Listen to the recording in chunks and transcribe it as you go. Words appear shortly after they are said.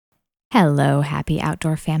Hello, happy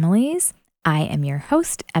outdoor families. I am your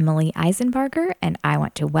host, Emily Eisenbarger, and I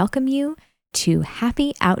want to welcome you to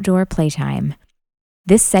Happy Outdoor Playtime.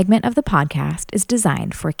 This segment of the podcast is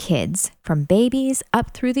designed for kids from babies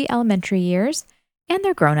up through the elementary years and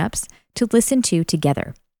their grown-ups to listen to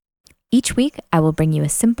together. Each week, I will bring you a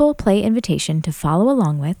simple play invitation to follow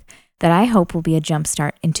along with that I hope will be a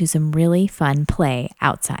jumpstart into some really fun play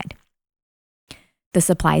outside. The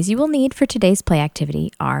supplies you will need for today's play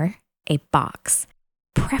activity are a box.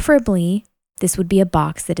 Preferably, this would be a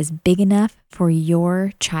box that is big enough for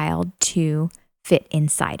your child to fit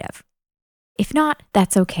inside of. If not,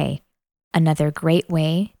 that's okay. Another great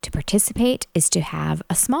way to participate is to have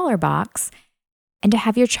a smaller box and to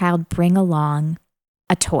have your child bring along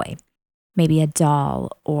a toy, maybe a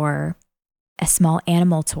doll or a small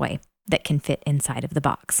animal toy that can fit inside of the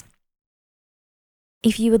box.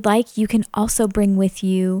 If you would like, you can also bring with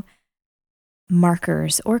you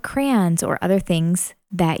markers or crayons or other things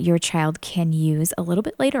that your child can use a little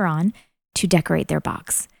bit later on to decorate their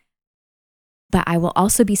box. But I will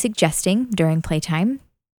also be suggesting during playtime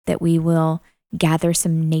that we will gather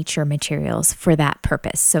some nature materials for that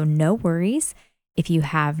purpose. So no worries if you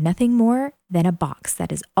have nothing more than a box.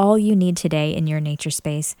 That is all you need today in your nature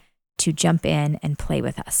space to jump in and play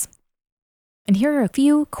with us. And here are a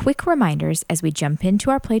few quick reminders as we jump into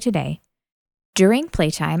our play today. During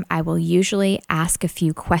playtime, I will usually ask a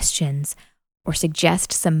few questions or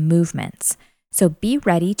suggest some movements. So be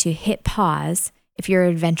ready to hit pause if your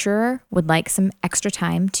adventurer would like some extra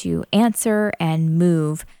time to answer and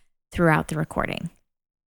move throughout the recording.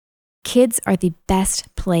 Kids are the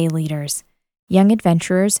best play leaders. Young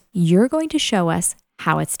adventurers, you're going to show us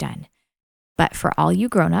how it's done. But for all you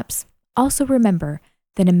grown-ups, also remember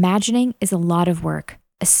that imagining is a lot of work,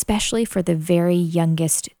 especially for the very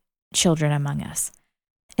youngest children among us.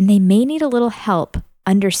 And they may need a little help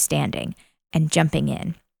understanding and jumping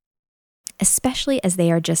in, especially as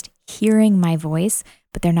they are just hearing my voice,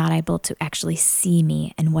 but they're not able to actually see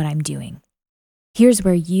me and what I'm doing. Here's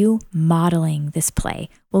where you modeling this play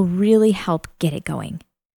will really help get it going.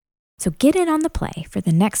 So get in on the play for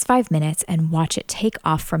the next 5 minutes and watch it take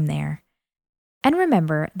off from there. And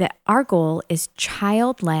remember that our goal is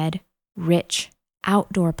child-led, rich,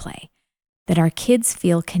 outdoor play that our kids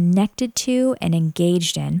feel connected to and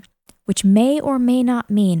engaged in, which may or may not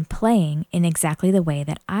mean playing in exactly the way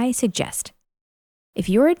that I suggest. If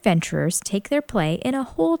your adventurers take their play in a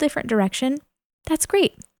whole different direction, that's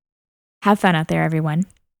great. Have fun out there, everyone.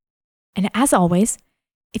 And as always,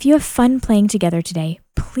 if you have fun playing together today,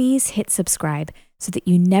 please hit subscribe so that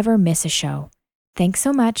you never miss a show. Thanks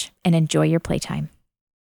so much and enjoy your playtime.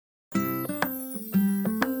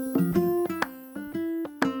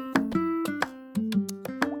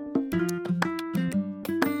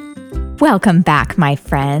 Welcome back, my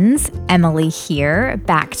friends. Emily here,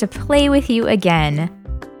 back to play with you again.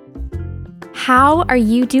 How are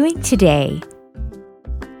you doing today?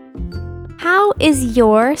 How is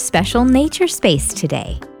your special nature space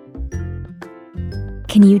today?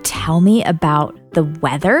 Can you tell me about the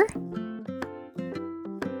weather?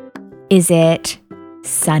 Is it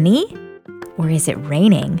sunny or is it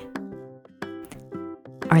raining?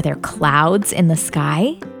 Are there clouds in the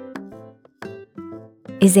sky?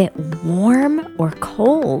 Is it warm or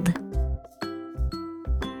cold?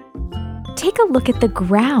 Take a look at the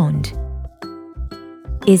ground.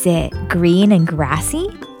 Is it green and grassy?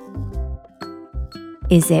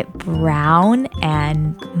 Is it brown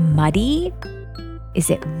and muddy?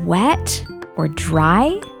 Is it wet or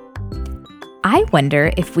dry? I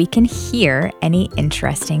wonder if we can hear any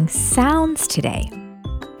interesting sounds today.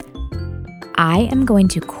 I am going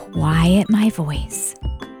to quiet my voice.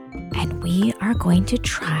 And we are going to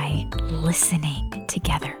try listening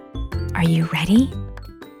together. Are you ready?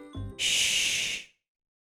 Shh.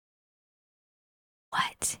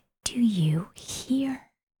 What do you hear?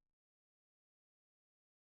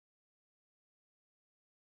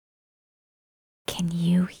 Can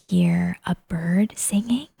you hear a bird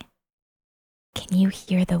singing? Can you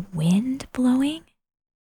hear the wind blowing?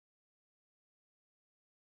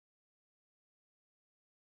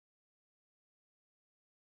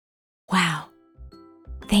 Wow.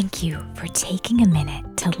 Thank you for taking a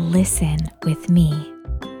minute to listen with me.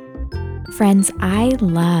 Friends, I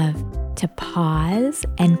love to pause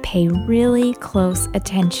and pay really close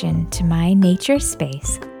attention to my nature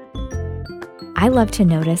space. I love to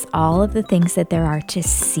notice all of the things that there are to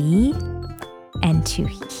see and to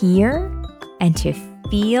hear and to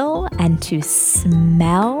feel and to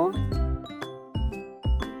smell.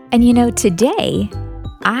 And today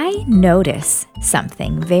I notice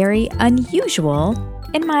something very unusual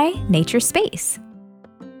in my nature space.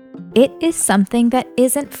 it is something that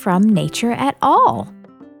isn't from nature at all.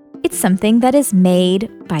 It's something that is made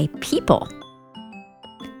by people.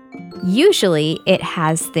 Usually it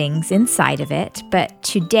has things inside of it, but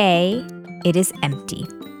today it is empty.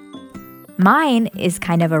 Mine is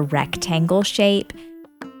kind of a rectangle shape,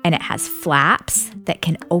 and it has flaps that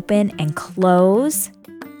can open and close.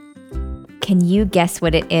 Can you guess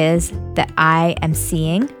what it is that I am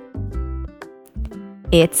seeing?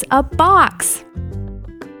 It's a box.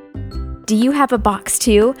 Do you have a box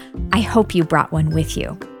too? I hope you brought one with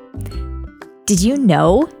you. Did you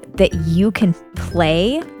know that you can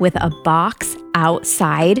play with a box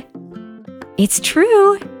outside? It's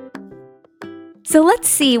true. So let's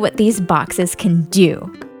see what these boxes can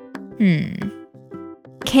do.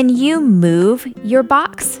 Can you move your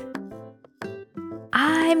box?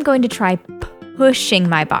 I'm going to try pushing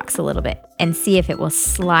my box a little bit and see if it will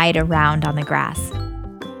slide around on the grass.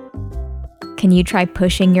 Can you try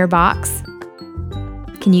pushing your box?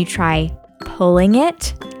 Can you try pulling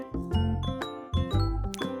it?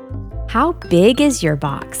 How big is your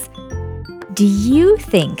box? Do you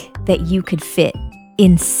think that you could fit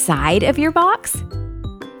inside of your box?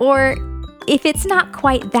 Or if it's not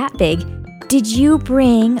quite that big, did you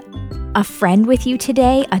bring a friend with you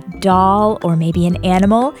today, a doll or maybe an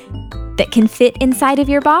animal that can fit inside of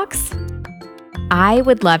your box? I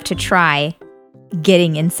would love to try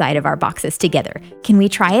getting inside of our boxes together. Can we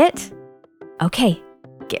try it? Okay,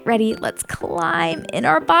 get ready. Let's climb in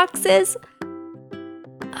our boxes.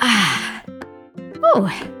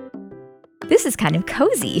 Oh, this is kind of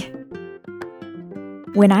cozy.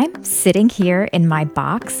 When I'm sitting here in my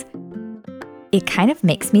box, it kind of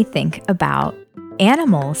makes me think about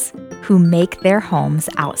animals who make their homes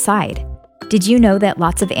outside. Did you know that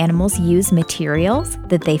lots of animals use materials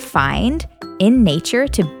that they find in nature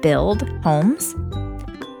to build homes?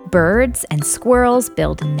 Birds and squirrels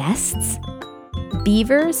build nests.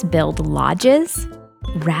 Beavers build lodges.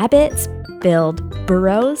 Rabbits build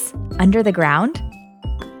burrows under the ground.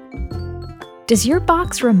 Does your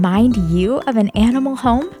box remind you of an animal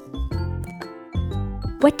home?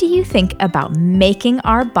 What do you think about making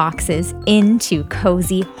our boxes into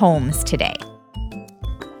cozy homes today?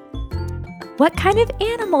 What kind of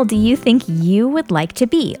animal do you think you would like to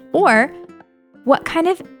be? Or what kind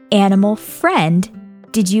of animal friend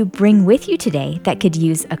did you bring with you today that could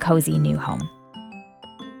use a cozy new home?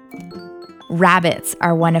 Rabbits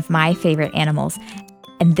are one of my favorite animals,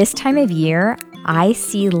 and this time of year, I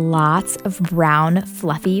see lots of brown,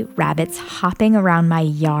 fluffy rabbits hopping around my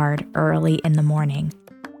yard early in the morning.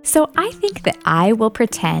 So I think that I will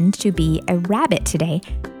pretend to be a rabbit today,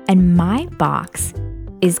 and my box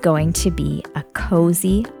is going to be a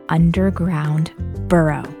cozy underground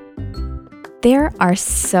burrow. There are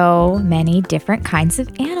so many different kinds of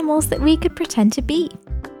animals that we could pretend to be.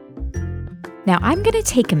 Now I'm going to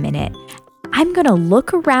take a minute. I'm going to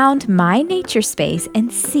look around my nature space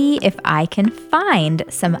and see if I can find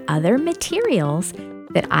some other materials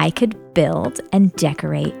that I could build and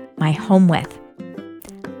decorate my home with.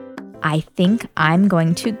 I think I'm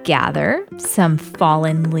going to gather some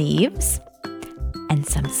fallen leaves and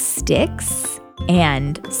some sticks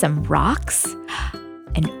and some rocks.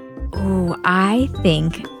 And I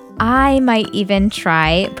think I might even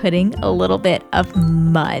try putting a little bit of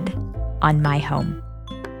mud on my home.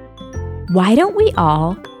 Why don't we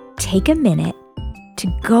all take a minute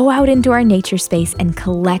to go out into our nature space and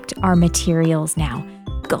collect our materials now?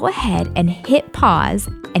 Go ahead and hit pause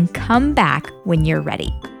and come back when you're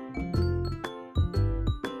ready.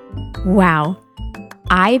 Wow,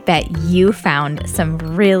 I bet you found some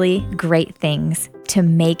really great things to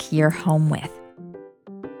make your home with.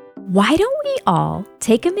 Why don't we all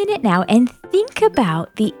take a minute now and think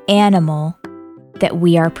about the animal that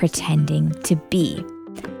we are pretending to be?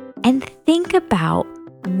 And think about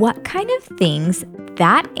what kind of things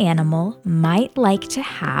that animal might like to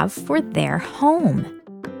have for their home.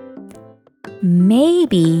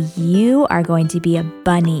 Maybe you are going to be a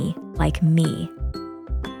bunny like me.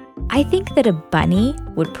 I think that a bunny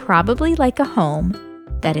would probably like a home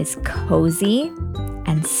that is cozy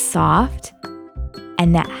and soft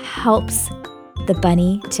and that helps the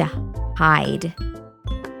bunny to hide.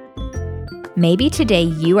 Maybe today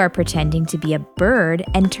you are pretending to be a bird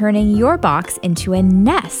and turning your box into a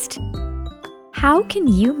nest. How can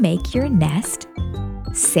you make your nest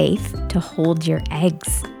safe to hold your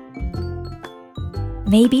eggs?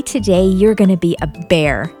 Maybe today you're going to be a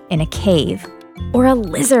bear in a cave, or a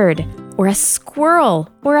lizard, or a squirrel,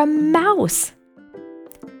 or a mouse.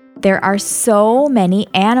 There are so many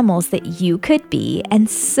animals that you could be and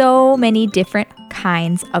so many different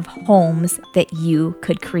kinds of homes that you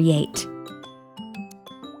could create.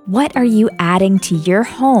 What are you adding to your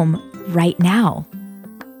home right now?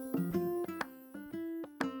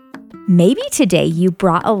 Maybe today you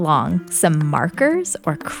brought along some markers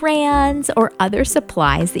or crayons or other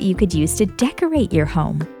supplies that you could use to decorate your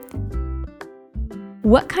home.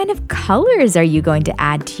 What kind of colors are you going to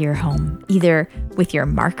add to your home, either with your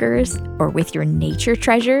markers or with your nature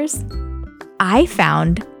treasures? I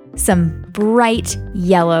found some bright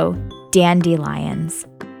yellow dandelions.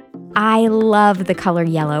 I love the color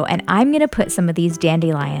yellow, and I'm going to put some of these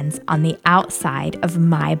dandelions on the outside of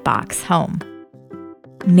my box home.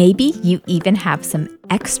 Maybe you even have some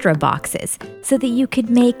extra boxes so that you could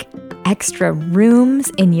make extra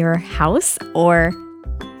rooms in your house or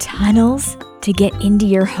tunnels to get into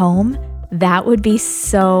your home. That would be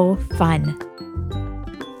so fun.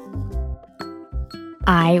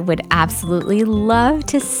 I would absolutely love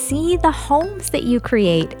to see the homes that you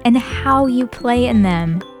create and how you play in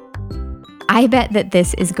them. I bet that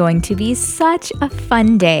this is going to be such a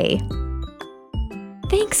fun day.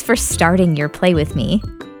 Thanks for starting your play with me.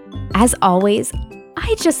 As always,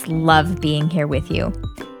 I just love being here with you.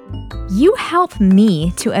 You help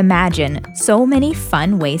me to imagine so many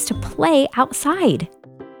fun ways to play outside.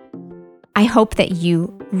 I hope that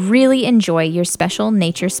you really enjoy your special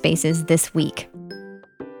nature spaces this week.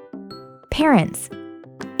 Parents,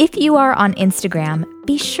 if you are on Instagram,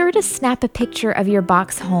 be sure to snap a picture of your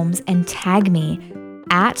box homes and tag me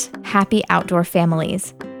at Happy Outdoor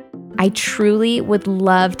Families. I truly would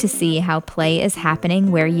love to see how play is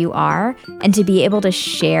happening where you are and to be able to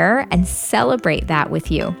share and celebrate that with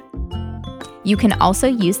you. You can also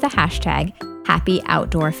use the hashtag Happy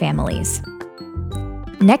Outdoor Families.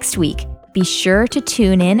 Next week, be sure to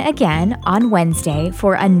tune in again on Wednesday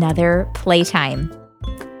for another playtime.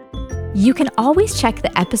 You can always check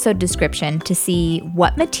the episode description to see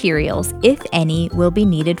what materials, if any, will be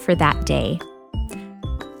needed for that day.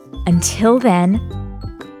 Until then,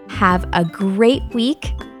 have a great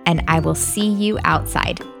week, and I will see you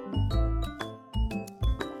outside.